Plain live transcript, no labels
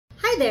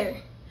Hi there!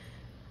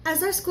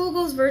 As our school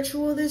goes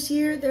virtual this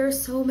year, there are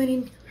so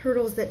many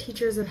hurdles that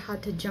teachers have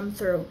had to jump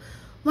through.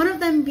 One of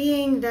them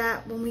being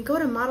that when we go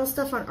to model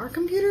stuff on our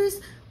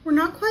computers, we're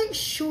not quite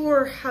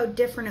sure how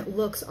different it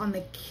looks on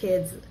the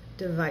kids'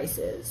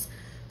 devices.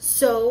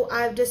 So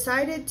I've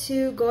decided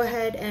to go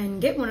ahead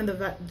and get one of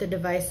the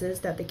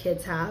devices that the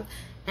kids have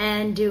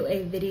and do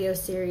a video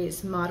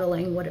series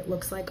modeling what it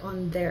looks like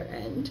on their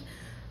end.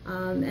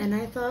 And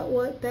I thought,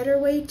 what better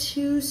way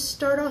to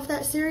start off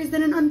that series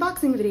than an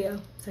unboxing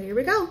video? So here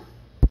we go.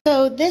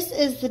 So this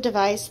is the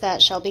device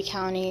that Shelby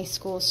County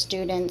school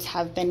students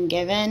have been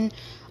given.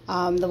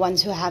 The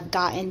ones who have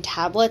gotten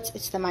tablets,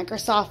 it's the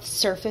Microsoft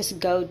Surface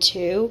Go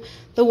 2.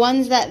 The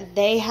ones that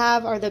they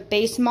have are the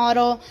base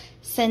model.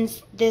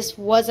 Since this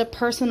was a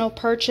personal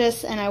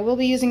purchase and I will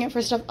be using it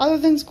for stuff other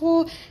than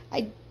school,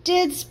 I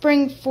did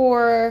spring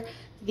for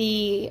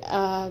the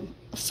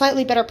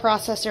slightly better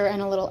processor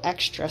and a little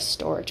extra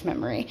storage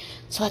memory.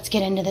 So let's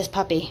get into this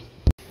puppy.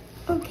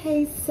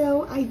 Okay,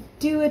 so I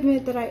do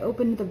admit that I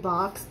opened the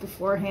box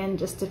beforehand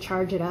just to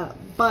charge it up,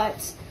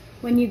 but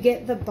when you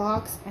get the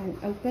box and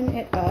open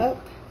it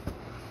up,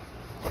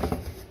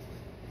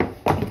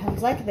 it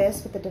comes like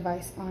this with the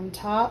device on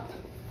top.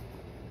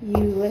 You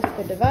lift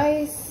the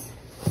device,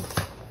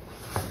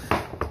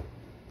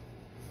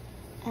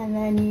 and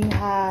then you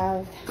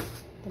have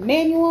the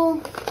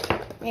manual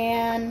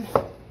and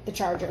the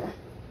charger.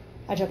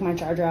 I took my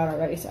charger out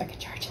already so I could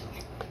charge it.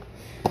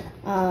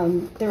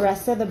 The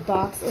rest of the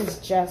box is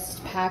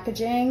just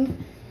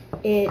packaging.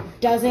 It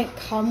doesn't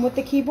come with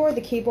the keyboard.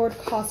 The keyboard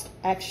costs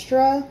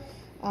extra,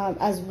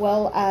 as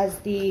well as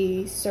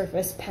the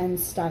Surface Pen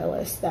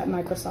stylus that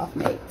Microsoft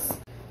makes.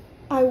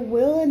 I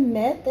will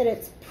admit that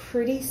it's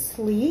pretty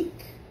sleek.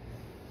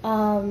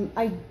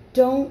 I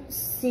don't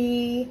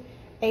see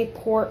a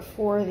port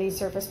for the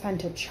Surface Pen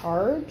to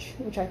charge,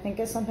 which I think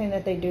is something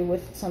that they do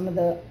with some of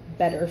the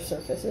better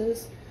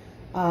Surfaces.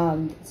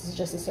 This is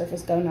just a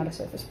Surface Go, not a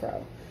Surface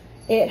Pro.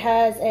 It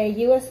has a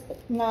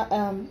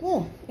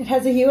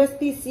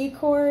USB-C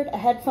cord, a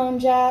headphone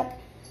jack.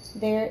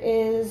 There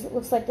is,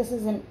 looks like this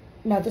is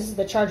this is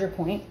the charger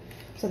point.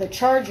 So the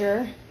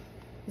charger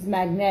is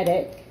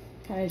magnetic,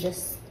 kind of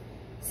just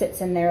sits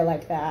in there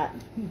like that.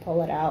 You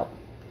pull it out,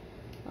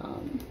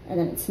 and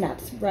then it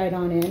snaps right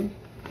on in.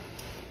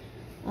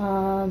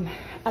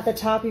 At the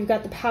top, you've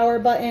got the power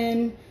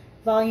button,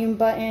 volume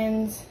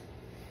buttons,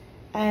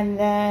 and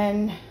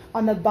then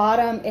on the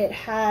bottom, it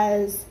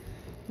has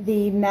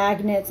the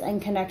magnets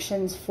and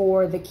connections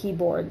for the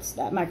keyboards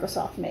that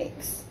Microsoft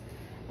makes.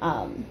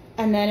 And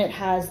then it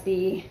has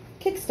the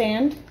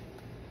kickstand,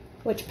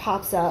 which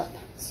pops up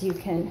so you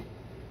can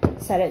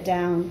set it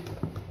down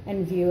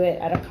and view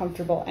it at a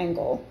comfortable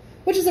angle,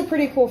 which is a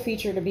pretty cool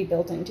feature to be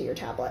built into your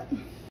tablet.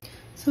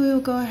 So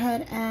we'll go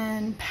ahead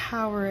and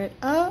power it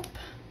up.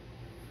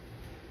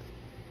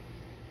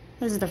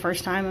 This is the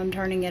first time I'm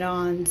turning it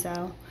on,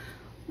 so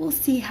we'll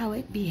see how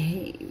it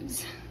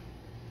behaves.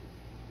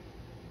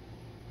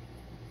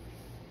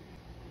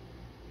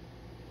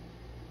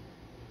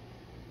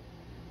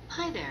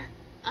 Hi there,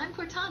 I'm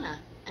Cortana,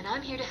 and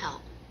I'm here to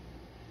help.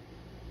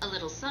 A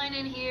little sign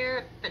in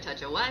here, a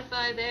touch of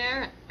Wi-Fi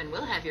there, and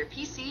we'll have your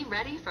PC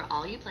ready for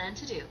all you plan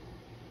to do.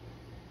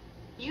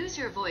 Use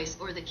your voice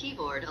or the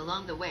keyboard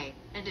along the way,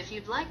 and if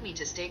you'd like me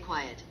to stay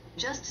quiet,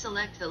 just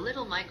select the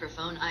little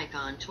microphone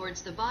icon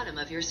towards the bottom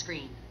of your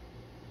screen.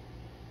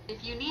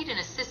 If you need an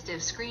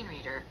assistive screen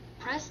reader,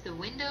 press the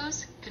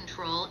Windows,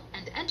 Control,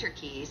 and Enter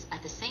keys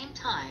at the same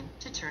time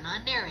to turn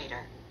on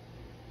narrator.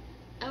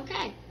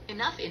 Okay,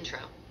 enough intro.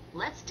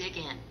 Let's dig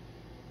in.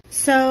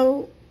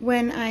 So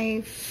when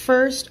I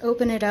first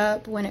open it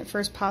up, when it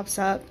first pops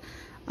up,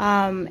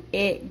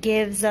 it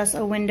gives us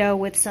a window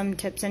with some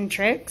tips and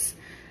tricks.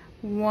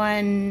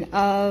 One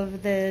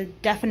of the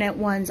definite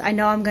ones, I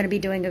know I'm going to be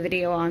doing a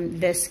video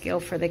on this skill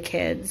for the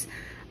kids.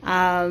 So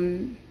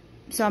I'm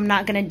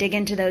not going to dig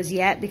into those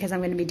yet because I'm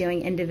going to be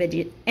doing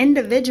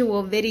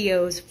individual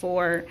videos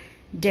for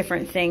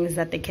different things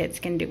that the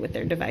kids can do with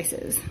their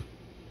devices.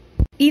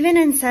 Even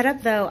in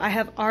setup though, I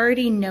have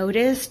already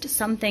noticed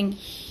something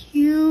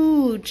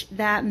huge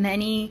that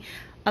many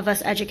of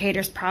us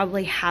educators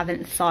probably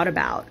haven't thought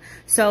about.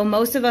 So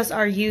most of us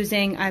are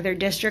using either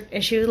district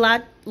issued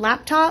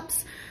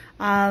laptops,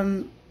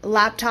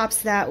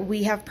 laptops that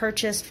we have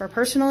purchased for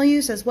personal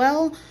use as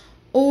well,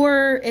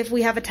 or if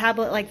we have a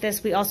tablet like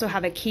this, we also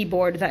have a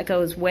keyboard that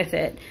goes with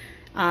it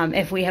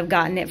if we have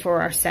gotten it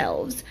for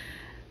ourselves.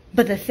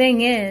 But the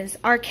thing is,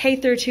 our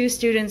K-2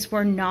 students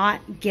were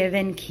not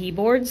given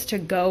keyboards to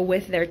go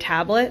with their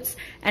tablets.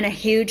 And a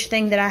huge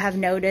thing that I have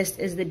noticed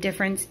is the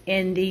difference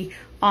in the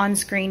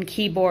on-screen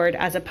keyboard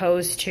as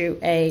opposed to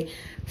a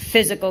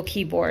physical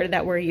keyboard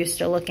that we're used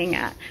to looking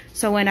at.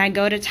 So when I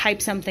go to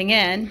type something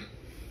in,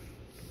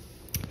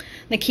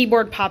 the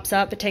keyboard pops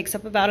up. It takes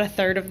up about a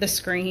third of the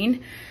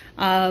screen.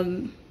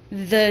 There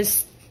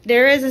is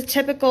a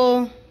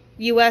typical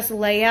US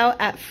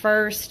layout at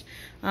first.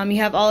 You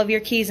have all of your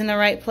keys in the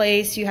right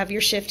place. You have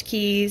your shift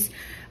keys.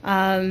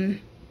 You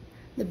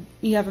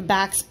have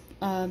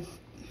a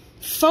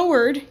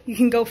forward. You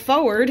can go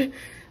forward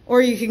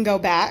or you can go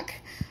back.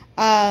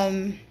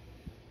 But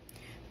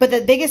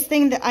the biggest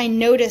thing that I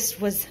noticed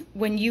was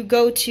when you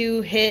go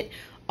to hit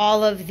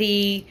all of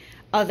the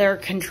other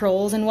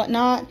controls and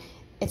whatnot,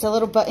 it's a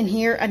little button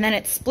here, and then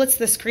it splits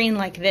the screen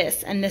like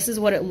this, and this is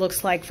what it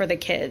looks like for the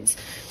kids.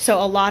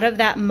 So a lot of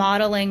that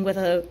modeling with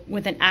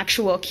an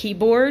actual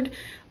keyboard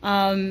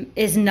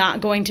is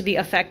not going to be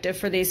effective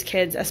for these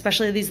kids,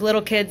 especially these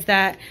little kids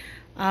that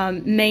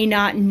may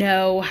not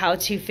know how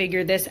to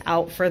figure this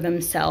out for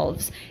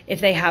themselves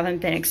if they haven't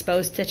been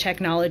exposed to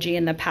technology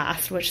in the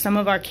past, which some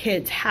of our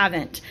kids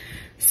haven't.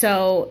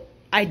 So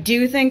I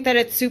do think that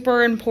it's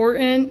super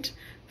important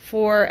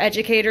for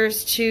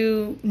educators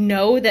to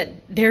know that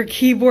their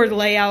keyboard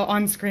layout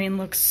on screen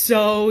looks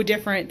so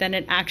different than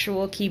an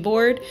actual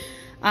keyboard.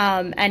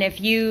 And if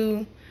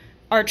you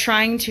are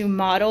trying to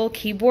model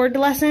keyboard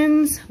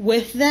lessons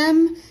with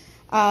them,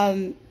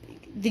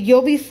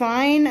 you'll be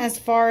fine as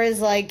far as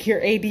like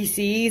your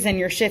ABCs and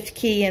your shift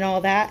key and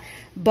all that.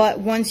 But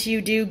once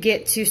you do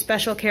get to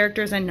special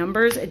characters and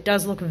numbers, it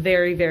does look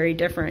very, very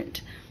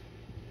different.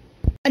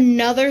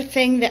 Another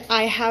thing that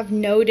I have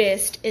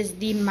noticed is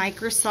the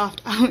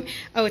Microsoft,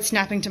 oh, it's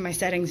snapping to my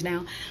settings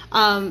now.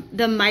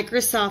 The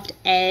Microsoft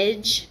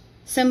Edge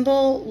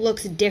symbol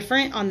looks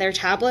different on their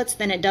tablets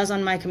than it does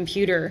on my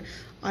computer.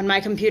 On my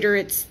computer,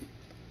 it's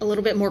a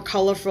little bit more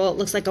colorful. It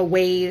looks like a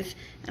wave,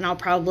 and I'll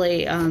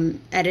probably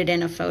edit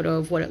in a photo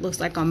of what it looks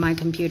like on my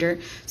computer.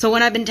 So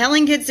when I've been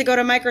telling kids to go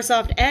to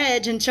Microsoft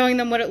Edge and showing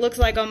them what it looks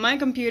like on my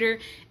computer,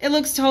 it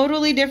looks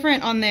totally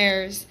different on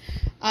theirs.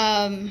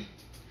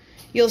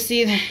 You'll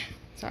see that,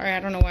 sorry, I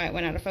don't know why it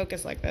went out of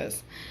focus like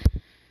this.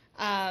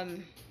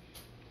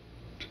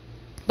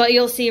 But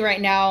you'll see right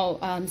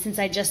now, since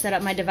I just set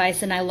up my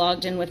device and I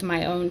logged in with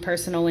my own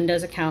personal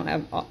Windows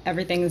account,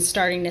 everything is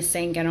starting to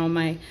sync and all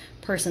my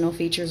personal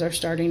features are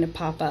starting to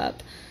pop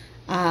up.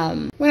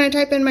 When I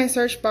type in my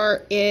search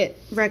bar,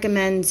 it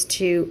recommends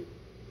to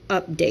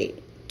update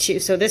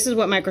to. So this is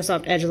what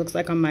Microsoft Edge looks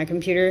like on my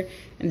computer,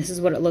 and this is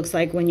what it looks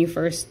like when you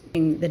first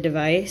get the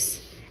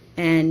device.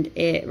 And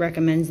it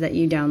recommends that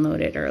you download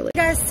it early.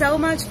 Thank you guys so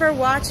much for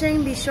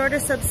watching. Be sure to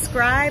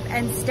subscribe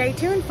and stay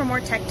tuned for more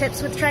tech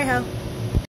tips with Trejo.